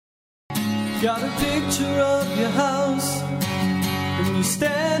Got a picture of your house, and you're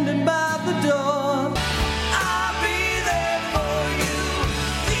standing by the door. I'll be there for you.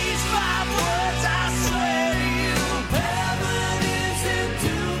 These 5 words I swear to you. Heaven isn't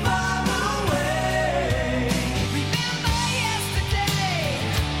too far away. Remember yesterday,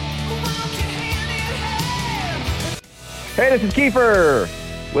 walking hand in hand. Hey, this is Kiefer.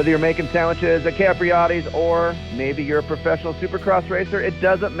 Whether you're making sandwiches at Capriotti's or maybe you're a professional supercross racer, it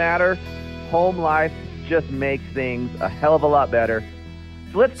doesn't matter. Home life just makes things a hell of a lot better.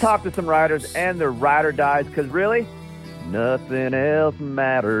 So let's talk to some riders and their ride or dies, because really, nothing else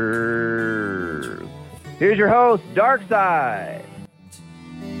matters. Here's your host, Darkside.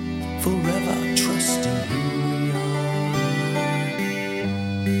 Forever trusting who we are.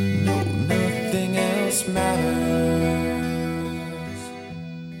 No, nothing else matters.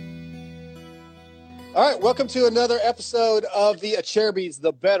 All right, welcome to another episode of the Acerbis,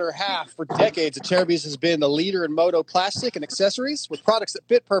 the better half. For decades, Acerbis has been the leader in moto plastic and accessories with products that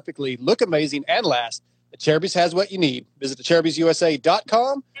fit perfectly, look amazing, and last. Acerbis has what you need. Visit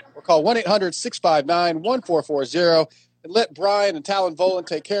AcerbisUSA.com or call 1-800-659-1440 and let Brian and Talon Volan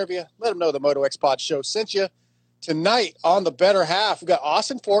take care of you. Let them know the Moto X Pod show sent you. Tonight on the better half, we've got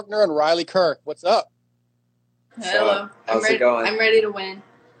Austin Faulkner and Riley Kirk. What's up? Hello. How's it going? I'm ready to win.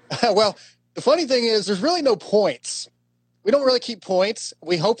 Well, the funny thing is there's really no points. We don't really keep points.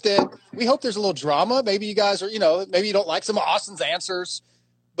 We hope there's a little drama. Maybe you guys are, maybe you don't like some of Austin's answers,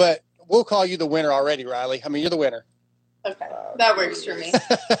 but we'll call you the winner already, Riley. I mean, you're the winner. Okay. That works for me.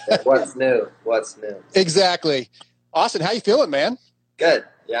 What's new? Exactly. Austin, how you feeling, man? Good.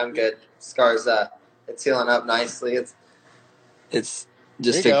 Yeah, I'm good. Scar's it's healing up nicely. It's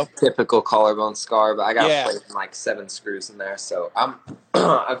just a typical collarbone scar, but I got placed like 7 screws in there, so I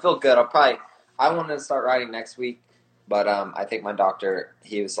feel good. I wanted to start riding next week, but I think my doctor,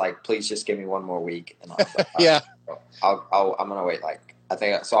 he was like, please just give me 1 more week, and I was like, yeah, I'm gonna wait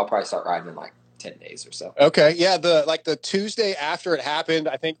so I'll probably start riding in like 10 days or so. Okay, yeah, the Tuesday after it happened,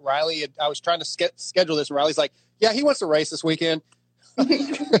 I think I was trying to schedule this, and Riley's like, yeah, he wants to race this weekend.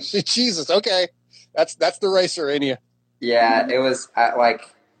 Jesus, okay, that's the racer in you. Yeah, it was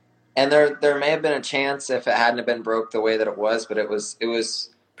and there may have been a chance if it hadn't have been broke the way that it was, but it was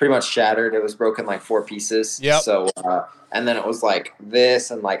pretty much shattered. It was broken like 4 pieces. Yeah. So and then it was like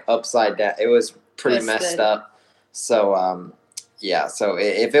this and like upside down. It was pretty messed up. So yeah. So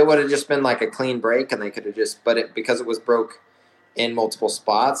if it would have just been like a clean break and they could have because it was broke in multiple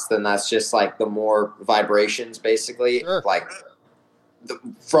spots, then that's just like the more vibrations basically. Sure. Like.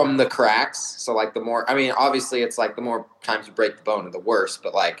 From the cracks, so like the more, I mean, obviously it's like the more times you break the bone, the worse.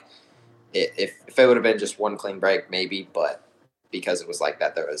 But like, if it would have been just 1 clean break, maybe. But because it was like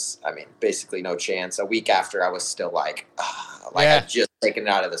that, there was, I mean, basically no chance. A week after, I was still like I'd just taken it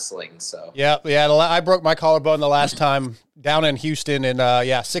out of the sling. So yeah. I broke my collarbone the last time down in Houston,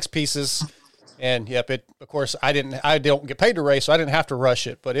 and 6 pieces. And yep, of course, I don't get paid to race, so I didn't have to rush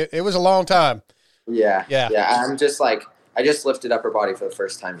it. But it was a long time. Yeah. I'm just like. I just lifted upper body for the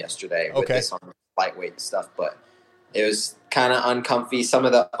first time yesterday with this on lightweight stuff, but it was kind of uncomfy. Some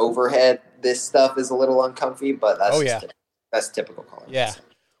of the overhead, this stuff is a little uncomfy, but that's typical color. Yeah.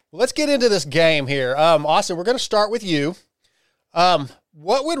 Well, let's get into this game here. Austin, we're going to start with you. What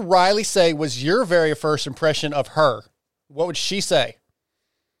would Riley say was your very first impression of her? What would she say?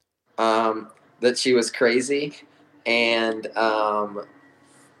 That she was crazy and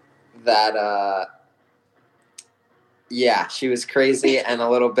that yeah, she was crazy and a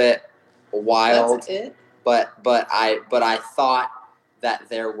little bit wild. That's it? But I thought that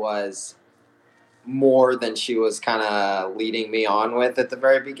there was more than she was kind of leading me on with at the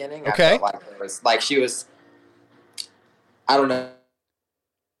very beginning. Okay. I felt like there was she was, I don't know.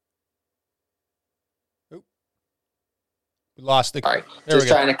 We lost the. Sorry. Just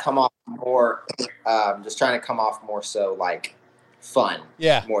trying to come off more. Just trying to come off more so like fun.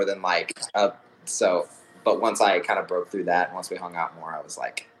 Yeah. More than so. But once I kind of broke through that, and once we hung out more, I was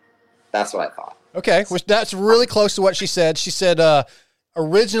like, that's what I thought. Okay, which that's really close to what she said. She said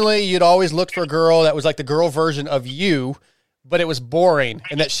originally you'd always looked for a girl that was like the girl version of you, but it was boring,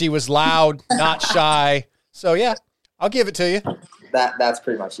 and that she was loud, not shy. So, yeah, I'll give it to you. That's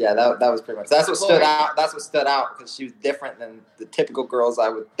pretty much, that was pretty much. That's what stood out. That's what stood out, because she was different than the typical girls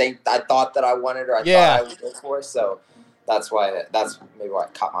I thought that I wanted or I thought I would go for. So that's maybe why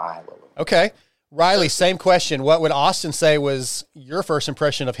it caught my eye a little bit. Okay. Riley, same question. What would Austin say was your first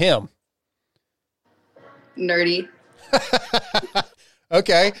impression of him? Nerdy.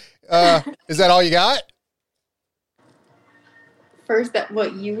 Okay. Is that all you got? First, that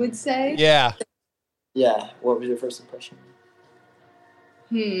what you would say? Yeah. Yeah. What was your first impression?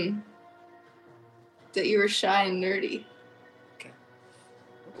 That you were shy and nerdy. Okay.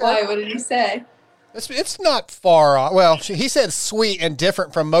 Why? What did he say? It's not far off. Well, he said sweet and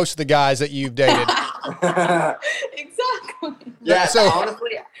different from most of the guys that you've dated. Exactly. Yeah, So-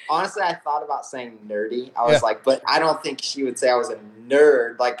 honestly, I thought about saying nerdy. I was like, but I don't think she would say I was a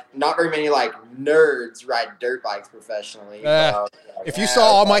nerd. Like, not very many like nerds ride dirt bikes professionally. If you saw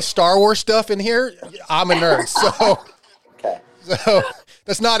all my Star Wars stuff in here, I'm a nerd. So, okay, so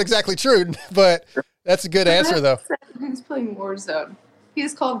that's not exactly true, but that's a good answer though. He's playing Warzone. He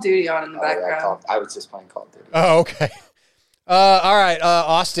has Call of Duty on in the background. I was just playing Call of Duty. Oh, okay. All right,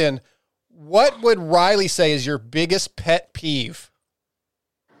 Austin. What would Riley say is your biggest pet peeve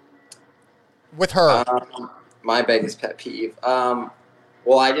with her? My biggest pet peeve.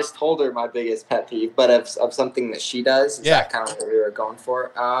 Well, I just told her my biggest pet peeve, but of something that she does. Is that kind of what we were going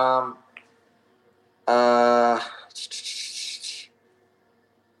for?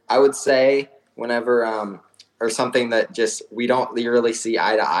 I would say whenever or something that just we don't really see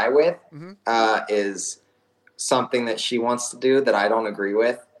eye to eye with is something that she wants to do that I don't agree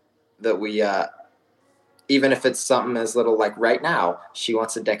with. That we even if it's something as little like right now, she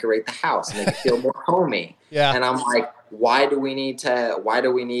wants to decorate the house and make it feel more homey. Yeah. And I'm like, why do we need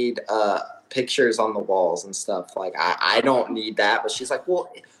pictures on the walls and stuff? Like, I don't need that. But she's like,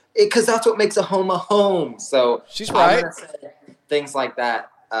 well, because that's what makes a home. So she's right. I'm gonna say things like that.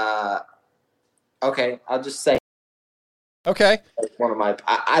 Okay, I'll just say. Okay. One of my,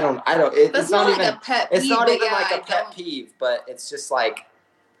 I don't. That's It's not like even a pet peeve. It's not even yeah, like a pet peeve, but it's just like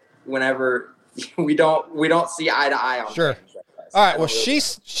whenever we don't see eye to eye on. Sure. things like that. All right. Well, she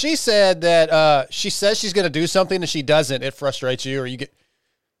said that she says she's going to do something and she doesn't. It frustrates you, or you get.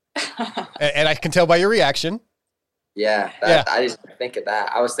 and I can tell by your reaction. Yeah. Yeah. I didn't think of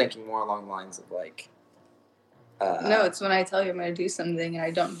that. I was thinking more along the lines of like. No, it's when I tell you I'm going to do something and I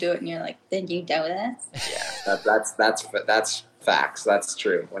don't do it, and you're like, "Then you do this." Yeah, that's facts. That's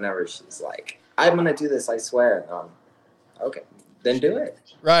true. Whenever she's like, "I'm gonna do this," I swear. Okay, then do it.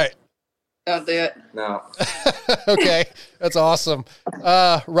 Right. Don't do it. No. Okay, that's awesome.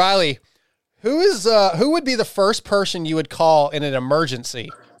 Riley, who would be the first person you would call in an emergency,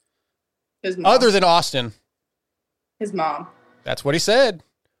 His mom. other than Austin? His mom. That's what he said.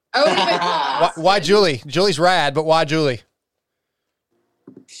 Oh my God. Why Julie? Julie's rad, but why Julie?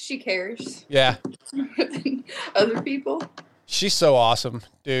 She cares. Yeah, than other people. she's so awesome,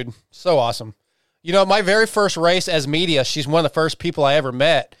 dude. So awesome. You know, my very first race as media, she's one of the first people I ever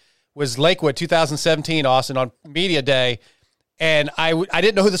met, was Lakewood 2017, Austin, on media day. And I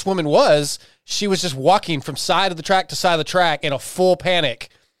didn't know who this woman was. She was just walking from side of the track to side of the track in a full panic.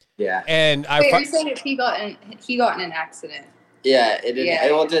 Yeah. And Wait, are you saying if he got in an accident? Yeah, it did. Yeah.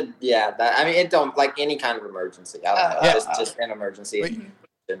 It did. Yeah, that. I mean, it don't like any kind of emergency. I don't know. Yeah. Just an emergency in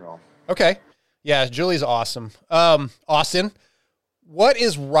general. Okay. Yeah, Julie's awesome. Austin, what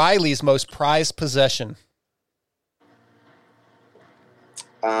is Riley's most prized possession?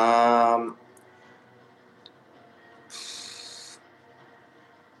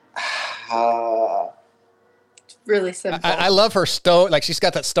 Really simple. I love her stone. Like, she's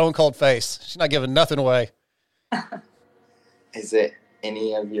got that stone cold face. She's not giving nothing away. Is it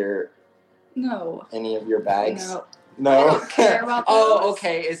any of your No. bags? No. No. I don't care about Oh, those.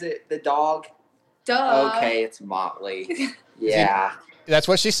 okay. Is it the dog? Duh. Okay, it's Motley. Yeah. That's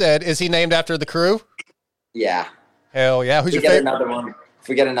what she said. Is he named after the crew? Yeah. Hell yeah. Who's If your we get favorite? another one. If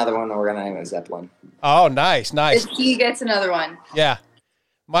we get another one, then we're gonna name it Zeppelin. Oh, nice. If he gets another one. Yeah.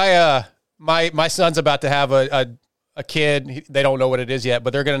 My son's about to have a kid. They don't know what it is yet,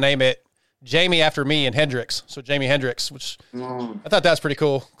 but they're going to name it Jamie after me and Hendrix. So Jamie Hendrix, which I thought that was pretty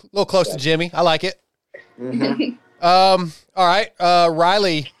cool. A little close to Jimmy. I like it. Mm-hmm. All right.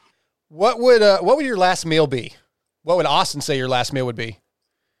 Riley, what would your last meal be? What would Austin say your last meal would be?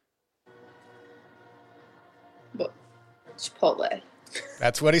 Chipotle.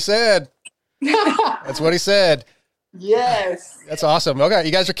 That's what he said. That's what he said. Yes. That's awesome. Okay,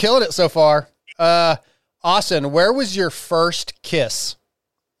 you guys are killing it so far. Austin, where was your first kiss?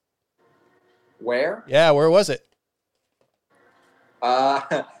 Where? Yeah, where was it?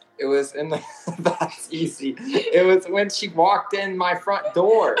 It was in the. That's easy. It was when she walked in my front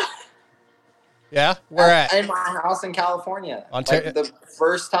door. Yeah, where at? In my house in California. Ontario. Like the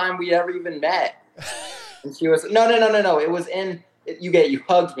first time we ever even met. And she was no. It was in. You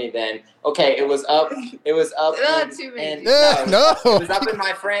hugged me then. Okay, it was up. Not in- too many. in- No. It was up in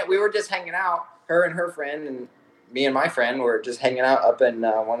my friend. We were just hanging out. Her and her friend, and me and my friend were just hanging out up in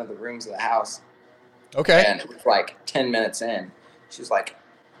one of the rooms of the house. Okay. And it was like 10 minutes in. She's like,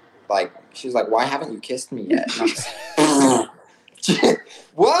 why haven't you kissed me yet? And I was like,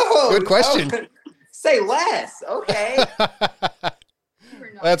 whoa. Good question. No. Say less. Okay.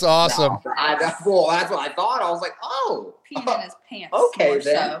 That's awesome. No, that's what I thought. I was like, oh. Peeing in his pants. Okay, more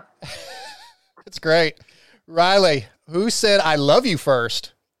then. So. That's great. Riley, who said I love you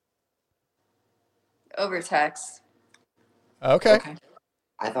first? Over text. Okay.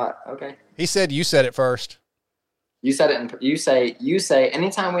 I thought, okay. He said you said it first. You said it. You say.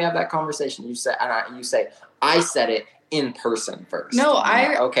 Anytime we have that conversation, you say, I said it in person first. No,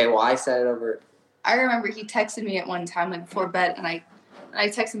 Okay, well, I said it over. I remember he texted me at one time, like before bed, and I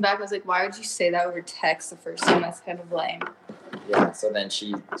texted him back. I was like, "Why would you say that over text the first time? That's kind of lame." Yeah. So then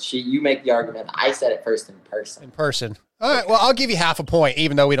you make the argument. I said it first in person. In person. All right. Well, I'll give you half a point,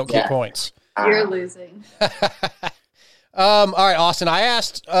 even though we don't keep points. You're losing. All right, Austin. I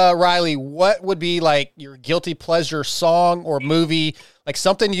asked Riley what would be like your guilty pleasure song or movie, like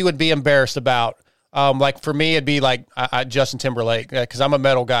something you would be embarrassed about. Like for me, it'd be like Justin Timberlake because I'm a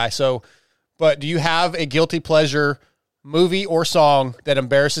metal guy. So, but do you have a guilty pleasure movie or song that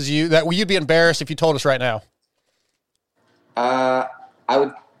embarrasses you? That you'd be embarrassed if you told us right now. I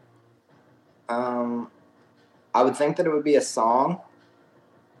would think that it would be a song,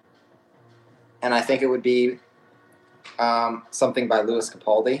 and I think it would be something by Louis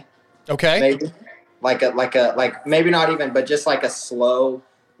Capaldi. Okay. Maybe like maybe not even, but just like a slow,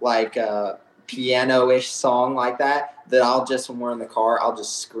 like piano-ish song like that I'll just, when we're in the car, I'll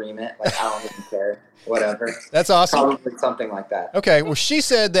just scream it. Like, I don't even care. Whatever. That's awesome. Probably something like that. Okay. Well, she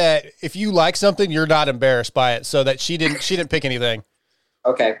said that if you like something, you're not embarrassed by it. So that she didn't pick anything.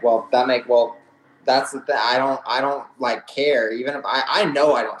 Okay. Well, that's the thing. I don't like care. Even if I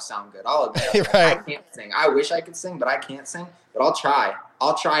know I don't sound good. I'll admit it. Right. I can't sing. I wish I could sing, but I can't sing. But I'll try.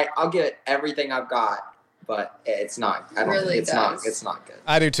 I'll give it everything I've got. But it's not. It's not good.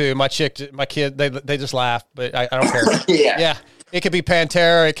 I do too. My kid, they just laugh, but I don't care. Yeah. Yeah. It could be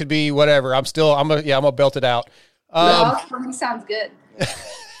Pantera. It could be whatever. I'm gonna belt it out. He sounds good.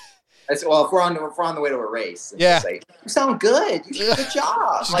 Well, if we're on the way to a race, yeah, say, you sound good. You did a good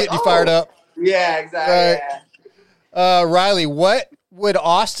job. She's getting you fired up. Yeah, exactly. Right. Yeah. Riley, what would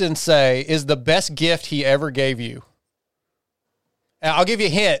Austin say is the best gift he ever gave you? And I'll give you a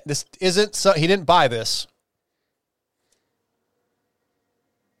hint. This isn't. He didn't buy this.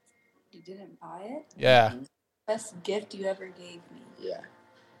 You didn't buy it? Yeah. Best gift you ever gave me. Yeah.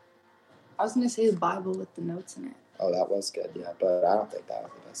 I was gonna say the Bible with the notes in it. Oh, that was good. Yeah, but I don't think that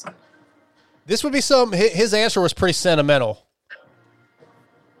was the best gift. This would be his answer was pretty sentimental.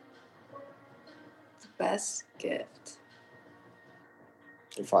 Best gift.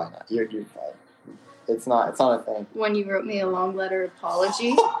 You're fine. You're fine. It's not a thing. When you wrote me a long letter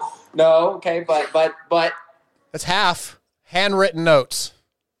apology. No, okay, but that's half handwritten notes.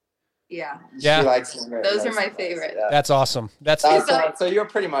 Yeah. She likes those are my favorite. Yeah. That's awesome. So you're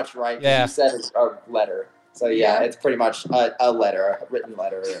pretty much right. Yeah. You said it's a letter. So yeah, it's pretty much a letter, a written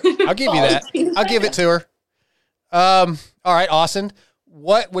letter. I'll give you that. I'll give it to her. All right, Austin.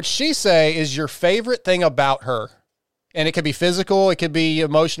 What would she say is your favorite thing about her? And it could be physical, it could be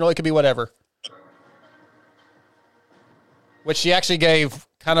emotional, it could be whatever. Which she actually gave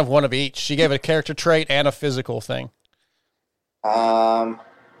kind of one of each. She gave a character trait and a physical thing.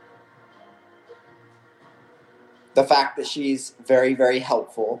 The fact that she's very, very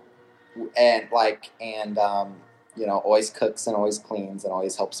helpful and always cooks and always cleans and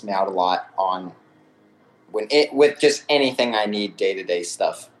always helps me out a lot with just anything I need day-to-day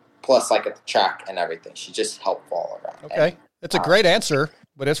stuff, plus like a track and everything. She's just helpful all around. Okay. That's a great answer,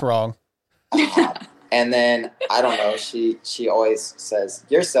 but it's wrong. And then, I don't know, she always says,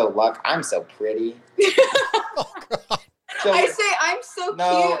 "You're so lucky. I'm so pretty." Oh, God. So, I say, "I'm so cute."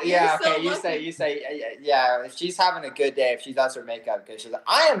 No, yeah, You're okay. so You say, yeah. If she's having a good day, if she does her makeup good, she's like,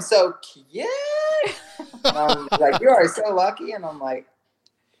 "I am so cute." And I'm like, "You are so lucky," and I'm like,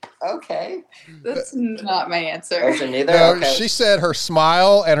 "Okay." That's not my answer. Those are neither. No, okay. she said her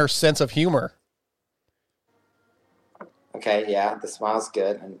smile and her sense of humor. Okay, yeah, the smile's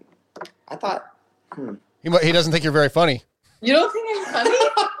good, and I thought, He doesn't think you're very funny. You don't think I'm funny?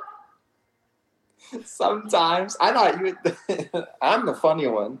 sometimes I thought you would. I'm the funny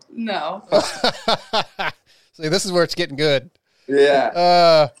one. No. See, this is where it's getting good.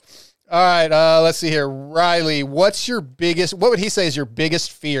 Yeah. All right. Let's see here. Riley, what would he say is your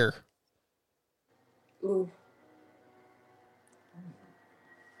biggest fear? Ooh.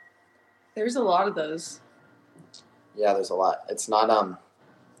 There's a lot of those. Yeah, there's a lot. It's not.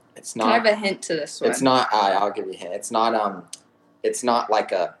 Can I have a hint to this one? It's not. I'll give you a hint. It's not. It's not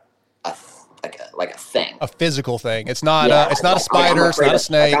like a thing. A physical thing. It's not. It's not a spider. It's not a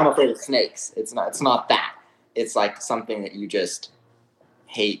snake. I'm afraid of snakes. It's not that. It's like something that you just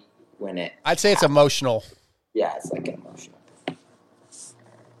hate when it. I'd say it's emotional. Yeah, it's like emotional. It's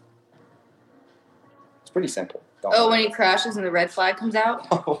pretty simple. Don't Oh, worry. when he crashes and the red flag comes out.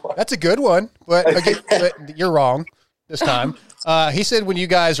 That's a good one, but again, but you're wrong this time. He said when you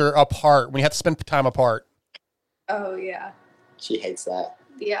guys are apart, when you have to spend time apart. Oh yeah, She hates that.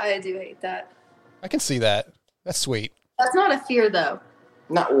 yeah, I do hate that. I can see that. That's sweet. That's not a fear though.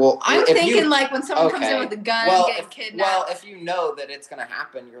 Not well. I'm if thinking you, like when someone comes in okay. with a gun, well, getting if, kidnapped. well, if you know that it's gonna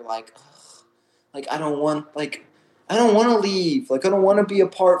happen, you're like, ugh, like I don't want to leave. Like I don't want to be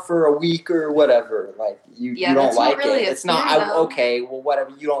apart for a week or whatever. Like you don't that's not like really it. a It's not fear, though. okay. Well,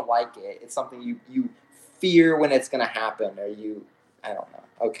 whatever. You don't like it. It's something you fear when it's gonna happen, or I don't know.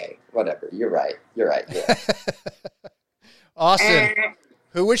 Okay, whatever. You're right. Yeah. Austin,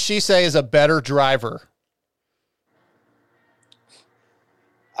 who would she say is a better driver?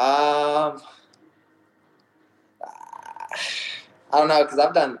 I don't know because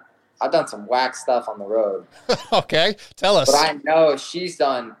I've done some whack stuff on the road, Okay, tell us. but I know she's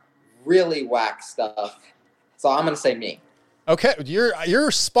done really whack stuff. So I'm gonna say me. Okay,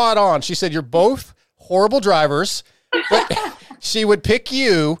 you're spot on. She said you're both horrible drivers, but she would pick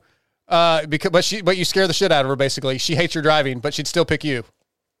you but you scare the shit out of her. Basically, she hates your driving, but she'd still pick you.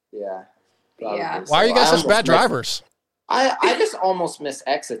 Yeah. Yeah. Why are you guys such bad drivers? I just almost miss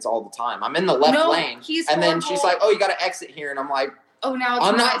exits all the time. I'm in the left lane, he's and then horrible. she's like, "Oh, you got to exit here," and I'm like, Oh, now it's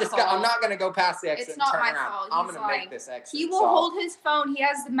I'm my not fault. I'm not gonna go past the exit It's and not turn my around. fault. I'm He's gonna like- make this exit. He will So- hold his phone. He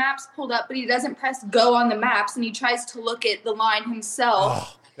has the maps pulled up, but he doesn't press go on the maps, and he tries to look at the line himself.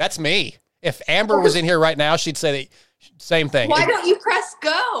 Oh, that's me. If Amber was in here right now, she'd say the same thing. Why don't you press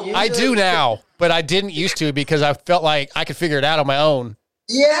go? You- I do now, but I didn't used to because I felt like I could figure it out on my own.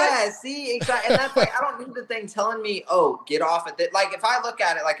 Yeah, see, exactly. And that's like, I don't need the thing telling me, oh, get off at that. Like, if I look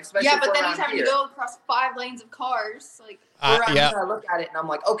at it, like, especially Yeah, if but we're then around he's having here, to go across 5 lanes of cars. Like, around Yeah. here, I look at it and I'm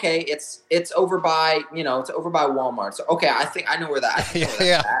like, okay, it's over by, it's over by Walmart. So, okay, I think I know where that I know where that's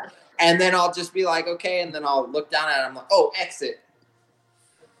Yeah. at. And then I'll just be like, okay, and then I'll look down at it. I'm like, oh, exit.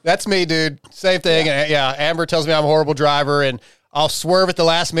 That's me, dude. Same thing. And yeah, Amber tells me I'm a horrible driver, and I'll swerve at the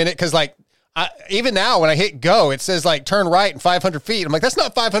last minute because, like, even now when I hit go, it says like turn right and 500 feet. I'm like, that's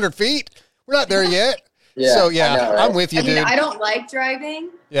not 500 feet. We're not there yet. Yeah, So I yeah, know, right? I'm with you, I mean, dude. I don't like driving,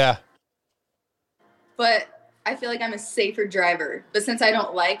 Yeah. but I feel like I'm a safer driver. But since I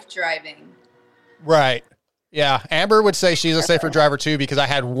don't like driving, Right. Yeah. Amber would say she's a safer driver too because I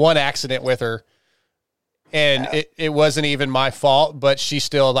had one accident with her. And it wasn't even my fault, but she's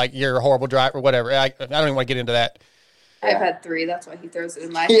still like, you're a horrible driver, whatever. I don't even want to get into that. I've had 3. That's why he throws it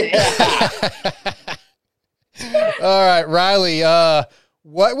in my face. All right, Riley,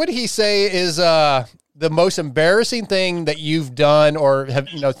 what would he say is the most embarrassing thing that you've done or have,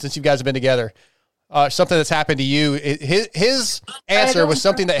 since you guys have been together? Something that's happened to you. His answer was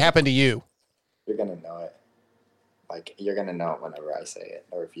something that happened to you. You're going to know it. Like, you're going to know it whenever I say it,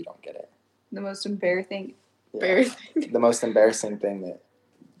 or if you don't get it. The most embarrassing. Yeah. The most embarrassing thing that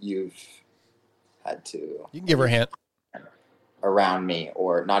you've had to You can give her a hint. around me,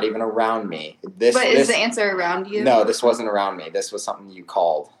 or not even around me. This, But is the answer around you? No, this wasn't around me. This was something you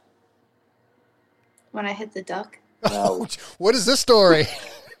called. When I hit the duck? No, What is this story?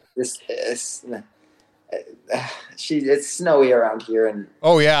 it's snowy around here, and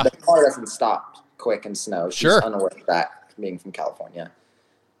Oh, yeah. the car doesn't stop quick in snow. She's Sure. unaware of that, being from California.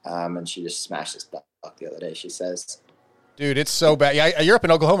 And she just smashed this duck the other day. She says, Dude, it's so bad. Yeah, you're up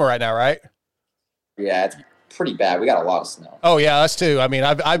in Oklahoma right now, right? yeah, it's pretty bad. We got a lot of snow. Oh, yeah, us too. I mean,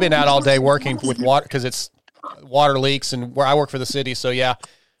 I've been out all day working with water because it's water leaks and where I work for the city. So, yeah.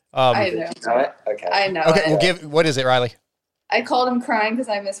 I know. You know it? Okay. I know. Okay, it. what is it, Riley? I called him crying because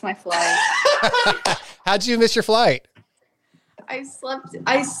I missed my flight. How'd you miss your flight? I slept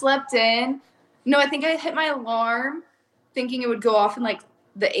in. No, I think I hit my alarm thinking it would go off in like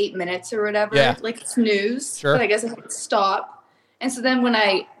the 8 minutes or whatever. Yeah. Like snooze. Sure. But I guess I hit stop. And so then when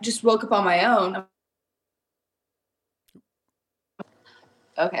I just woke up on my own.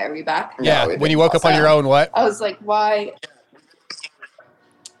 Okay, are we back? No, Yeah, it when you didn't woke up on your own, what? I was like, why?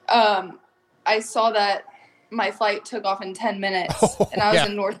 I saw that my flight took off in 10 minutes and I was Yeah.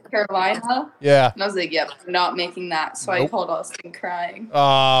 in North Carolina. Yeah. And I was like, yep, I'm not making that. So I Nope. called Austin crying.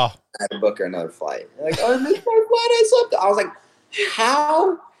 I had to book her another flight. You're like, oh, I missed my flight. I slept. I was like,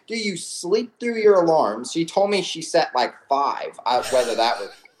 how do you sleep through your alarms? She told me she set like 5. Whether that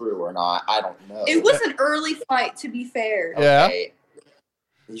was true or not, I don't know. It was an early flight, to be fair. Yeah. Okay.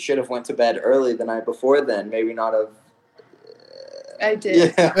 You should have went to bed early the night before then. Maybe not have. I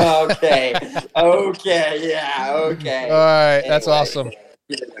did. Yeah, okay. Okay, yeah, okay. All right, that's Anyway, awesome.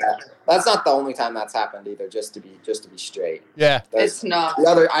 Yeah. That's not the only time that's happened either. Just to be straight. Yeah. It's not. The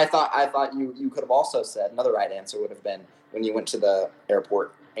other, I thought you could have also said another right answer would have been when you went to the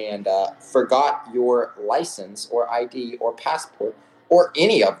airport and forgot your license or ID or passport or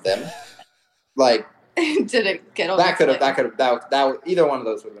any of them. Like, Didn't get on that the could plane. have either one of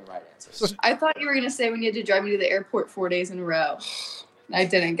those would have been right answers. I thought you were going to say when you had to drive me to the airport 4 days in a row. I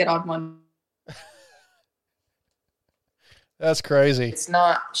didn't get on one. That's crazy. It's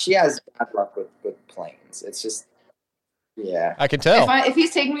not. She has bad luck with planes. It's just, yeah. I can tell. If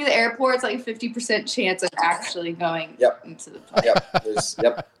he's taking me to the airport, it's like a 50% chance of actually going Yep. into the plane.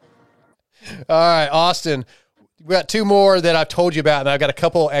 Yep. All right, Austin. We got 2 more that I've told you about, and I've got a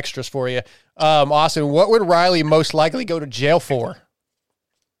couple extras for you. Austin, what would Riley most likely go to jail for?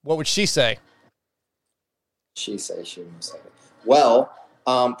 What would she say? She wouldn't say it. Well,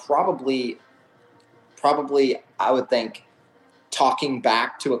 probably I would think talking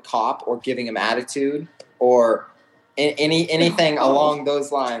back to a cop or giving him attitude or anything along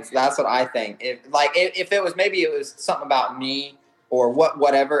those lines. That's what I think. If it was, maybe it was something about me or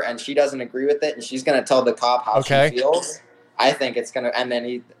whatever, and she doesn't agree with it, and she's gonna tell the cop how she feels. I think it's gonna, and then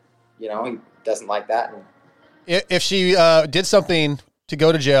he doesn't like that. And If she did something to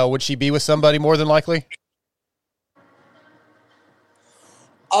go to jail, would she be with somebody more than likely?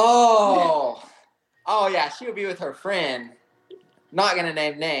 Oh yeah, she would be with her friend. Not gonna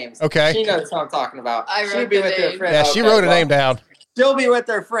name names. Okay. She knows what I'm talking about. I wrote She'd be the with her name. friend. Yeah, she Okay, wrote a well, name down. She'll be with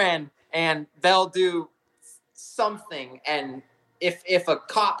her friend, and they'll do something. And if a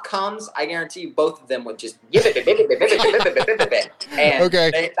cop comes, I guarantee you both of them would just and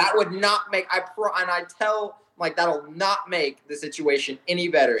Okay. that would not make. I tell that'll not make the situation any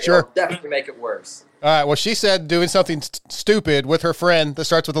better. Sure. It'll definitely make it worse. All right. Well, she said doing something stupid with her friend that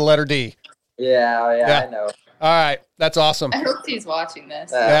starts with the letter D. Yeah, I know. All right. That's awesome. I hope she's watching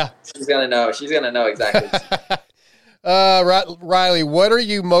this. Yeah. She's gonna know. She's gonna know exactly. Riley, what are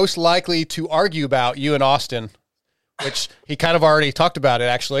you most likely to argue about, you and Austin? Which he kind of already talked about it,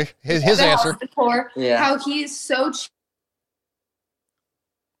 actually. His answer. Before, Yeah. how he is so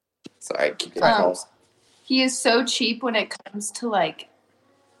Sorry, keep your calls. he is so cheap when it comes to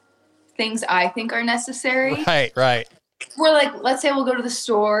things I think are necessary. Right. We're let's say we'll go to the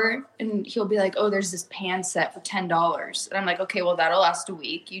store and he'll be like, oh, there's this pan set for $10. And I'm like, okay, well, that'll last a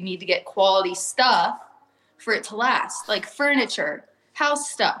week. You need to get quality stuff for it to last, like furniture,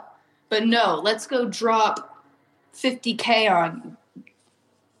 house stuff. But no, let's go drop $50K on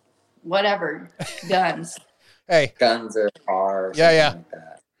whatever, guns. Hey. Guns or cars. Yeah. Like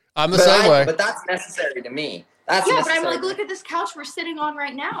that. I'm the same way. But that's necessary to me. That's Yeah, but necessary. I'm like, look at this couch we're sitting on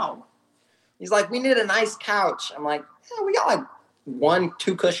right now. He's like, we need a nice couch. I'm like, yeah, we got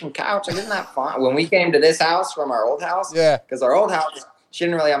 1-2 cushion couch. Isn't that fine? When we came to this house from our old house, Yeah. because our old house, she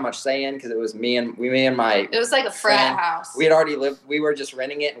didn't really have much say in because it was me and my. It was like a frat friend. house. We had already lived. We were just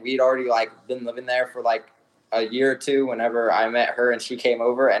renting it, and we'd already been living there for a year or two. Whenever I met her and she came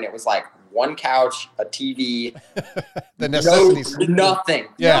over, and it was one couch, a TV, The necessities. nothing.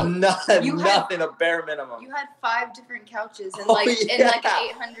 Yeah. nothing. You had- Nothing. The bare minimum. You had 5 different couches in Oh, in yeah.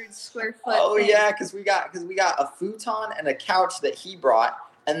 800 square foot. Oh thing. yeah, because we got a futon and a couch that he brought,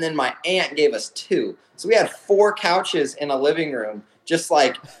 and then my aunt gave us 2. So we had 4 couches in a living room. Just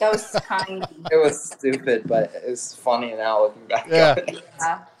That was tiny. it was stupid, but it was funny now looking back. Yeah. on it.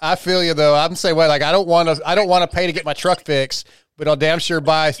 Yeah. I feel you though. I'm the same way. I don't want to pay to get my truck fixed, but I'll damn sure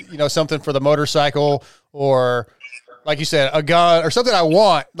buy something for the motorcycle or, like you said, a gun or something I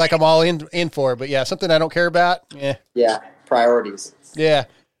want. I'm all in for. But yeah, something I don't care about. Yeah. Yeah, priorities. Yeah.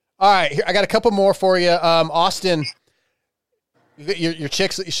 All right. Here, I got a couple more for you. Austin, your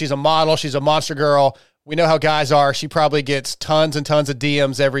chick, she's a model. She's a monster girl. We know how guys are. She probably gets tons and tons of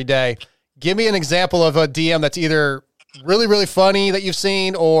DMs every day. Give me an example of a DM that's either really, really funny that you've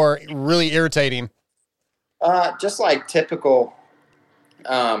seen or really irritating. Just typical.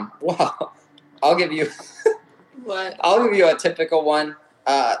 Well, I'll give you. What? I'll give you a typical one.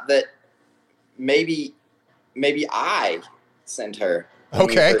 That maybe I sent her. when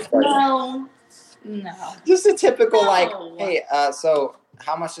we Okay. first started. No. Just a typical No. hey, so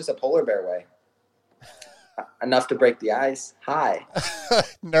how much does a polar bear weigh? Enough to break the ice. Hi.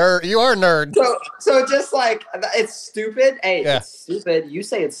 Nerd. You are a nerd. So just it's stupid. Hey, Yeah. it's stupid. You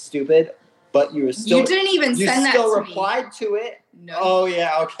say it's stupid, but you were still You didn't even you send that still to replied to it. me. No. Oh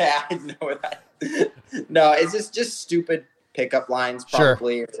yeah, okay, I know that. No, it's just stupid pickup lines Sure.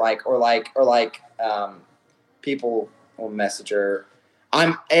 probably, people will message her.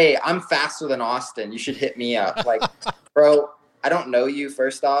 I'm faster than Austin. You should hit me up. Bro, I don't know you.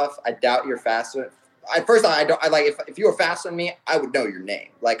 First off, I doubt you're faster. at first I don't. I like if you were faster than me, I would know your name.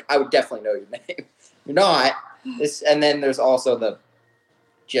 Like I would definitely know your name. You're not. And then there's also the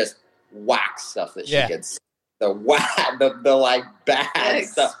just whack stuff that she gets. The whack, the like bad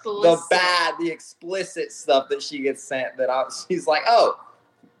stuff, the explicit stuff that she gets sent. She's like, oh,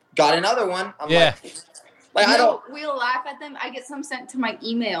 got another one. I'm like I don't. We'll laugh at them. I get some sent to my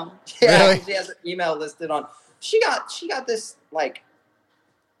email. Yeah, Really? she has an email listed on. She got this like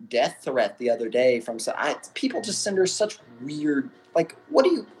death threat the other day from people just send her such weird like. What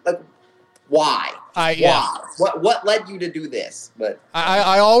do you like? Why? Why? What led you to do this? But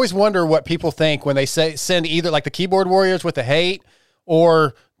I always wonder what people think when they send either like the keyboard warriors with the hate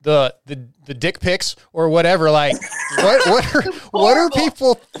or the dick pics or whatever. Like what are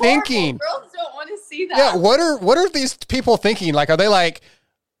people thinking? Girls don't want to see that. Yeah, what are these people thinking? Like, are they like,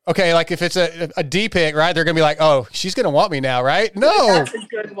 okay, like if it's a D pic, right? They're gonna be like, oh, she's gonna want me now, right? No, that's a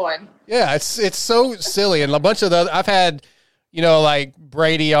good one. Yeah, it's so silly, and a bunch of I've had. Like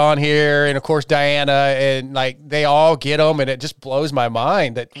Brady on here and of course Diana and like they all get them and it just blows my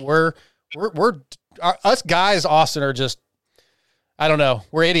mind that we're us guys, Austin, are just, I don't know.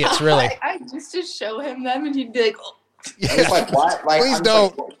 We're idiots, really. I used to show him them and he'd be like, oh. Yeah. Like what? Like, please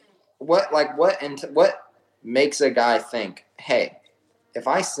don't. Like, what makes a guy think, hey, if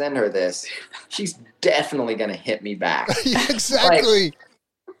I send her this, she's definitely going to hit me back. Exactly. Like,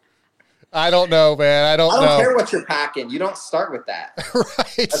 I don't know, man. I don't know. Care what you're packing. You don't start with that.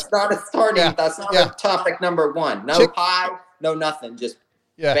 Right. That's not a starting. Yeah. That's not a topic number one. No pie, no nothing. Just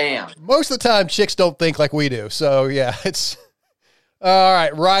bam. Most of the time, chicks don't think like we do. So, yeah, it's... All right,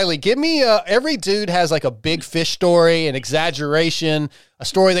 Riley, give me every dude has like a big fish story, an exaggeration, a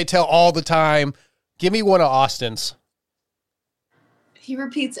story they tell all the time. Give me one of Austin's. He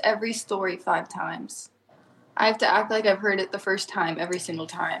repeats every story 5 times. I have to act like I've heard it the first time every single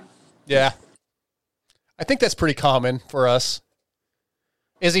time. Yeah. I think that's pretty common for us.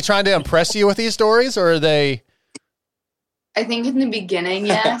 Is he trying to impress you with these stories, or are they... I think in the beginning,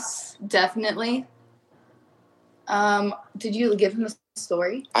 yes, definitely. Did you give him a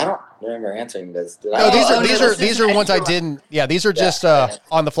story? I don't remember answering this. These are ones I didn't. Yeah, these are just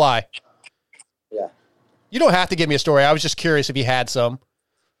on the fly. Yeah. You don't have to give me a story. I was just curious if you had some.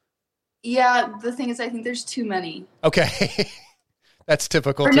 Yeah, the thing is, I think there's too many. Okay. That's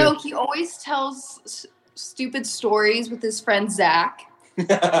typical, too. No, he always tells stupid stories with his friend Zach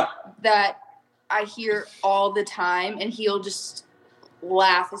that I hear all the time, and he'll just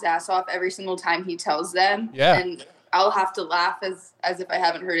laugh his ass off every single time he tells them. Yeah. And I'll have to laugh as if I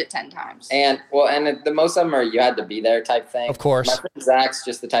haven't heard it 10 times. And the most of them are you had to be there type thing. Of course. My friend Zach's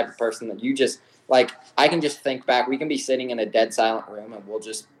just the type of person that you just, like, I can just think back. We can be sitting in a dead silent room, and we'll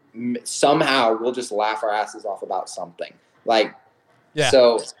just laugh our asses off about something. Like, yeah.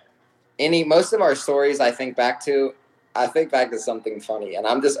 So most of our stories I think back to something funny, and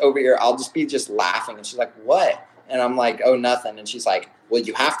I'm just over here. I'll just be laughing, and she's like, "What?" And I'm like, "Oh, nothing." And she's like, "Well,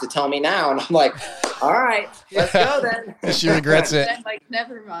 you have to tell me now." And I'm like, "All right, let's go then." She regrets it. I'm like,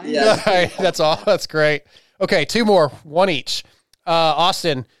 never mind. Yeah, right. That's all. That's great. Okay, 2 more, 1 each.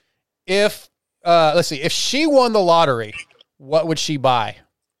 Austin, if she won the lottery, what would she buy?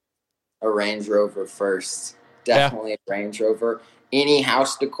 A Range Rover first. Definitely a Range Rover. Any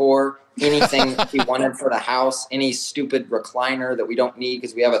house decor, anything she wanted for the house, any stupid recliner that we don't need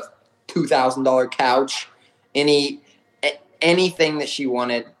because we have a $2,000 couch, anything that she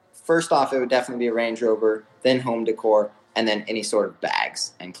wanted. First off, it would definitely be a Range Rover, then home decor, and then any sort of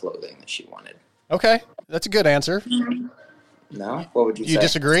bags and clothing that she wanted. Okay, that's a good answer. No? What would you say? You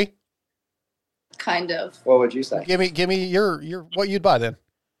disagree? Kind of. What would you say? Give me your what you'd buy then.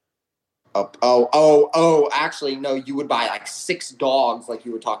 Actually, no, you would buy like 6 dogs like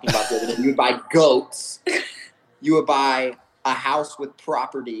you were talking about the other day. You would buy goats. You would buy a house with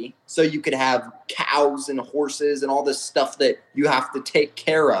property so you could have cows and horses and all this stuff that you have to take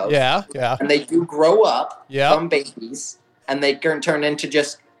care of. Yeah. And they do grow up from babies, and they can turn into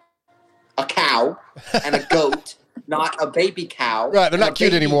just a cow and a goat, not a baby cow. Right, they're not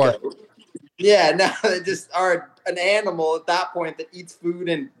cute anymore. Goat. Yeah, no, they just are an animal at that point that eats food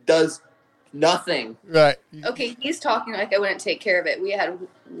and does nothing. Right. Okay, he's talking like I wouldn't take care of it. We had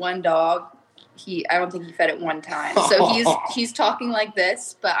 1 dog. I don't think he fed it 1 time. So he's talking like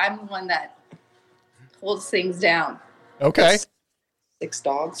this, but I'm the one that holds things down. Okay. 6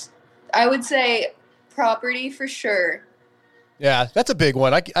 dogs? I would say property for sure. Yeah, that's a big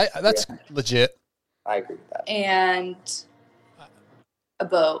one. That's legit. I agree with that. And a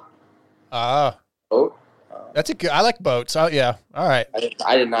boat. Boat? That's a good. I like boats. Yeah. All right.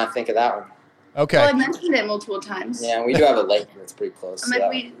 I did not think of that one. Okay. Well, I mentioned it multiple times. Yeah, we do have a lake that's pretty close. I'm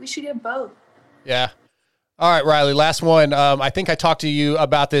like, we should get a boat. Yeah. All right, Riley, last one. I think I talked to you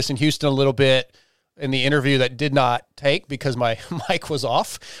about this in Houston a little bit in the interview that did not take because my mic was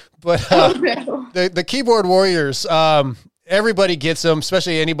off. But the keyboard warriors, everybody gets them,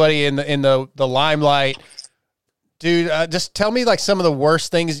 especially anybody in the limelight. Dude, just tell me like some of the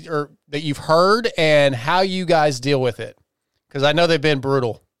worst things that you've heard and how you guys deal with it, because I know they've been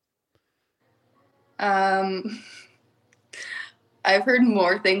brutal. I've heard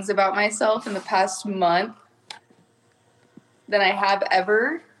more things about myself in the past month than I have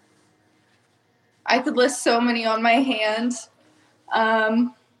ever. I could list so many on my hand,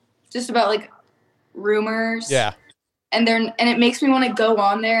 just about like rumors. Yeah. And it makes me want to go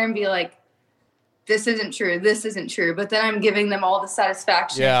on there and be like, this isn't true. This isn't true. But then I'm giving them all the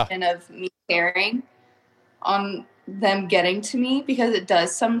satisfaction of me caring on them getting to me, because it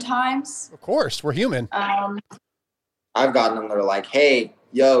does sometimes. Of course, we're human. I've gotten them that are like, hey,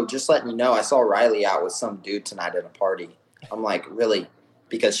 yo, just letting you know, I saw Riley out with some dude tonight at a party. I'm like, really?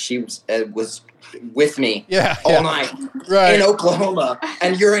 Because she was with me all night in Oklahoma,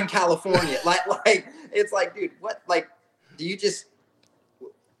 and you're in California. like it's like, dude, what? Like, do you just?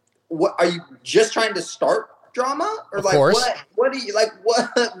 What are you just trying to start drama, or of like course. What do you like?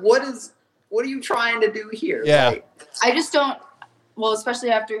 What are you trying to do here? Yeah, like, I just don't. Well, especially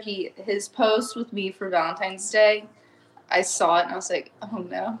after his post with me for Valentine's Day, I saw it and I was like, oh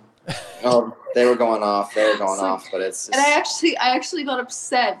no. Oh, they were going off. But it's. Just... And I actually got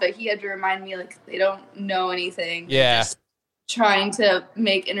upset, but he had to remind me like they don't know anything. Yeah. They're just trying to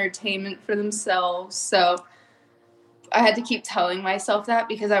make entertainment for themselves. So I had to keep telling myself that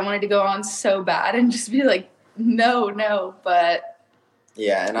because I wanted to go on so bad and just be like, no. But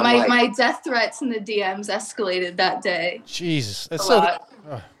yeah, and I'm my death threats in the DMs escalated that day. Jesus, that's so.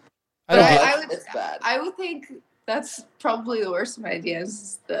 It's bad. I would think that's probably the worst of my DMs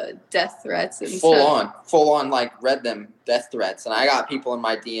is the death threats and full on like read them death threats, and I got people in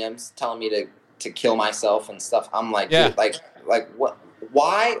my DMs telling me to kill myself and stuff. I'm like, dude, like what?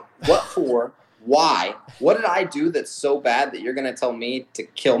 Why? What for? Why? What did I do that's so bad that you're gonna tell me to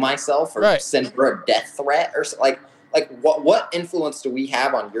kill myself or send her a death threat or like what influence do we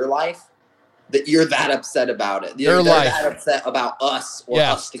have on your life that you're that upset about it? You're that upset about us or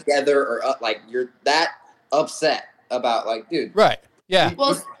us together or like you're that upset about like, dude. Right. Yeah.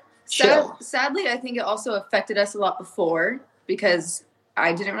 Well, sadly, I think it also affected us a lot before because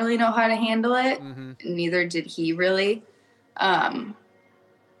I didn't really know how to handle it. Mm-hmm. Neither did he really. But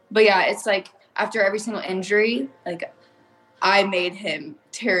yeah, it's like after every single injury, like I made him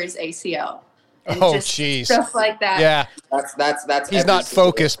tear his ACL. Oh, jeez. Stuff like that. Yeah. That's he's not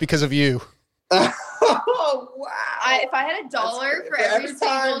focused because of you. Oh, wow. If I had $1 for every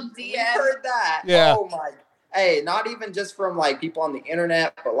single DM. Heard that. Yeah. Oh, my. Hey, not even just from, like, people on the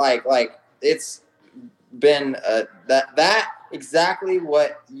internet, but, like it's been that exactly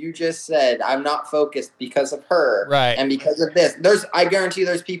what you just said. I'm not focused because of her. Right. And because of this. I guarantee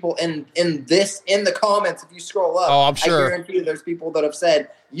there's people in the comments, if you scroll up. Oh, I'm sure. I guarantee there's people that have said,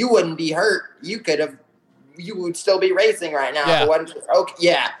 you wouldn't be hurt. You would still be racing right now.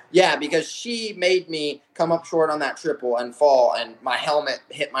 Yeah. Yeah, because she made me come up short on that triple and fall, and my helmet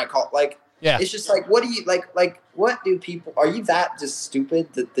hit my car. Like, it's just like, what do you like? What do people? Are you that just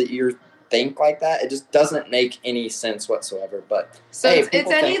stupid that you think like that? It just doesn't make any sense whatsoever. But so hey,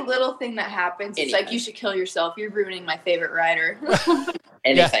 it's any little thing that happens. It's like you should kill yourself. You're ruining my favorite rider.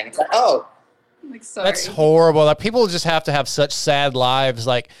 Anything. It's like, oh, like, sorry. That's horrible. Like, people just have to have such sad lives.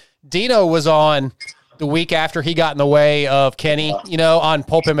 Like Dino was on the week after he got in the way of Kenny, on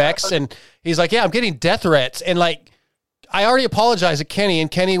Pulp MX, and he's like, yeah, I'm getting death threats. And like, I already apologized to Kenny,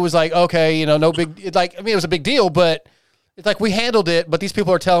 and Kenny was like, okay, no big, it was a big deal, but it's like, we handled it, but these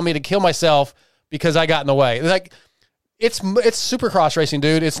people are telling me to kill myself because I got in the way. Like, it's Supercross racing,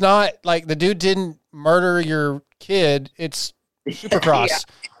 dude. It's not like the dude didn't murder your kid. It's Supercross.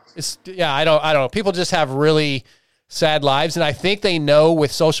 I don't know. People just have really sad lives, and I think they know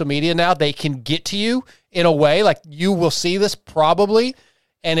with social media now they can get to you in a way, like you will see this probably,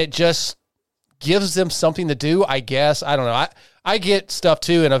 and it just gives them something to do, I guess. I don't know. I get stuff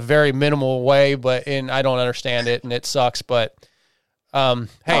too in a very minimal way, and I don't understand it, and it sucks, but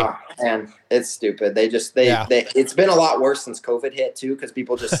hey. Man, it's stupid. It's been a lot worse since COVID hit too, because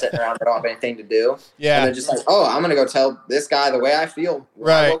people just sitting around and don't have anything to do. Yeah. And they're just like, oh, I'm going to go tell this guy the way I feel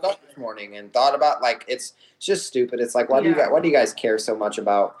when I woke up this morning and thought about, like, it's just stupid. It's like, why do you guys care so much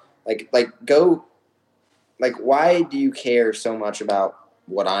about, why do you care so much about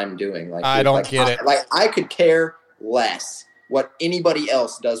what I'm doing? Like, I don't get it. Like, I could care less what anybody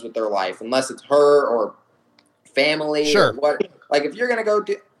else does with their life, unless it's her or family. Sure. Or what. Like, if you're going to go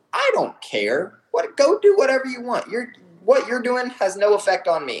do, I don't care. Go do whatever you want. What you're doing has no effect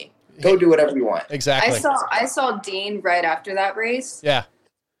on me. Go do whatever you want. Exactly. I saw Dean right after that race. Yeah.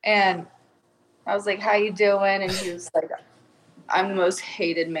 And I was like, how you doing? And he was like, I'm the most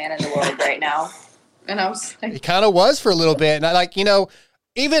hated man in the world right now. And I was like, he kind of was for a little bit. And I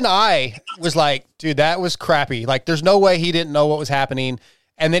even I was like, dude, that was crappy. Like, there's no way he didn't know what was happening.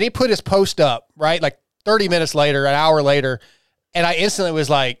 And then he put his post up, right? Like 30 minutes later, an hour later. And I instantly was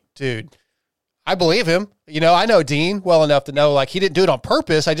like, dude, I believe him. I know Dean well enough to know, like, he didn't do it on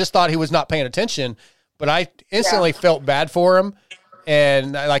purpose. I just thought he was not paying attention. But I instantly felt bad for him.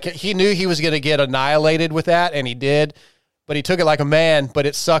 And like, he knew he was going to get annihilated with that. And he did. But he took it like a man. But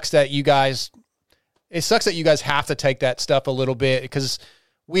it sucks that you guys have to take that stuff a little bit, because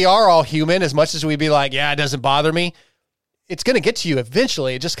we are all human. As much as we'd be like, yeah, it doesn't bother me, it's going to get to you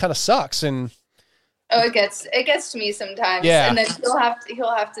eventually. It just kind of sucks. And it gets to me sometimes. Yeah. And then he'll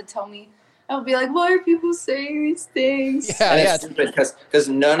have to tell me. I'll be like, why are people saying these things? Yeah, and it's stupid because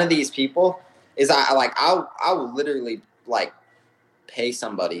none of these people I will literally like pay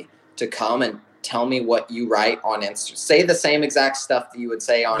somebody to come and tell me what you write on Instagram. Say the same exact stuff that you would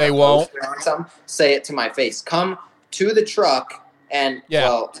say on they a won't. post or on something. Say it to my face. Come to the truck and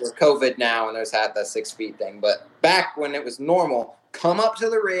well, we're COVID now and there's had the 6 feet thing, but back when it was normal, come up to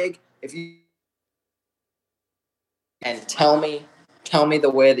the rig and tell me the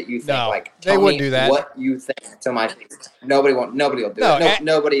way that you think. No, like they tell wouldn't me do that. what you think to my face. Nobody will do it.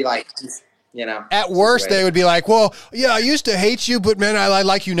 Nobody like. At worst, they would be like, well, yeah, I used to hate you, but man, I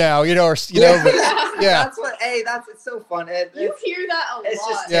like you now, but, yeah. It's so fun. You hear that a lot. It's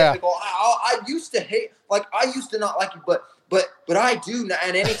just typical. I used to hate, I used to not like you, but I do now.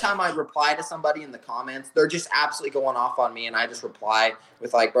 And anytime I reply to somebody in the comments, they're just absolutely going off on me. And I just reply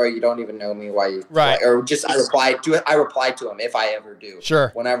with like, bro, you don't even know me. Why you, right. Or just, I reply to them if I ever do.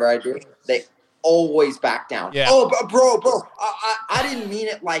 Sure. Whenever I do, they always back down. Yeah. Oh, bro, I didn't mean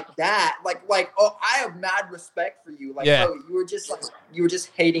it like that. Oh, I have mad respect for you. Like, bro, you were just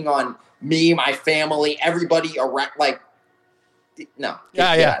hating on me, my family, everybody around. Like, no.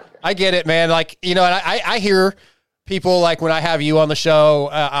 Yeah. I get it, man. Like, and I hear people like when I have you on the show,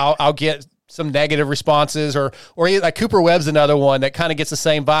 I'll get some negative responses or like Cooper Webb's another one that kind of gets the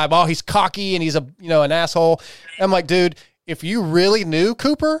same vibe. Oh, he's cocky and he's an asshole. I'm like, dude, if you really knew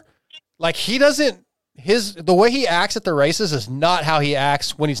Cooper, like the way he acts at the races is not how he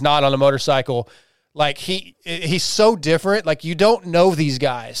acts when he's not on a motorcycle. Like he's so different. Like you don't know these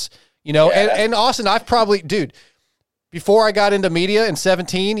guys, and Austin, I've probably, dude, before I got into media in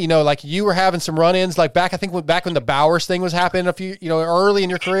 2017, like you were having some run-ins, like back when the Bowers thing was happening a few, early in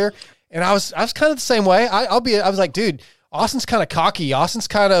your career. And I was kind of the same way. I was like, dude, Austin's kind of cocky. I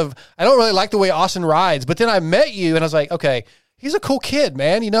don't really like the way Austin rides. But then I met you and I was like, okay, he's a cool kid,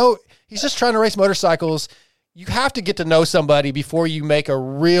 man. He's just trying to race motorcycles. You have to get to know somebody before you make a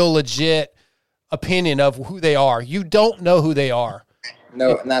real legit opinion of who they are. You don't know who they are.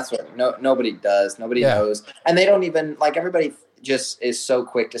 No, and that's what nobody does. Nobody knows. And they don't even, like, everybody just is so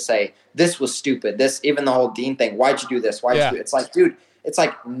quick to say, this was stupid. Even the whole Dean thing. Why'd you do this? Why'd you do it? It's like, dude,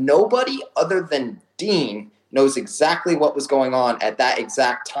 nobody other than Dean knows exactly what was going on at that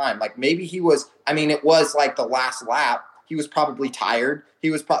exact time. Like maybe it was like the last lap. He was probably tired. He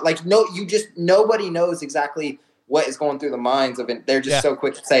was nobody knows exactly what is going through the minds of it. They're just so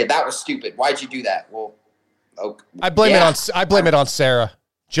quick to say, that was stupid. Why'd you do that? Well, okay. I blame it on Sarah.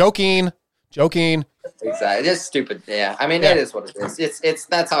 Joking. Exactly. It's stupid. Yeah. I mean, it is what it is.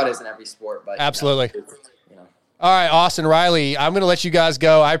 That's how it is in every sport, but absolutely. All right, Austin, Riley, I'm going to let you guys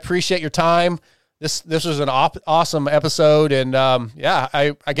go. I appreciate your time. This was an awesome episode. And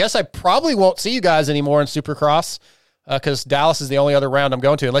I guess I probably won't see you guys anymore in Supercross because Dallas is the only other round I'm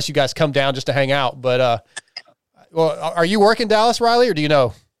going to, unless you guys come down just to hang out. But, are you working Dallas, Riley, or do you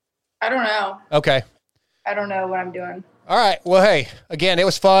know? I don't know. Okay. I don't know what I'm doing. All right. Well, hey, again, it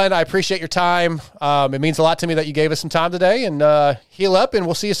was fun. I appreciate your time. It means a lot to me that you gave us some time today, and heal up, and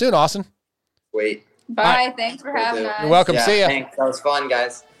we'll see you soon, Austin. Wait. Bye. Right. Thanks for having us. You're welcome. See ya. Thanks. That was fun,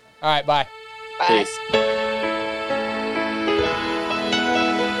 guys. All right. Bye. Bye. Peace.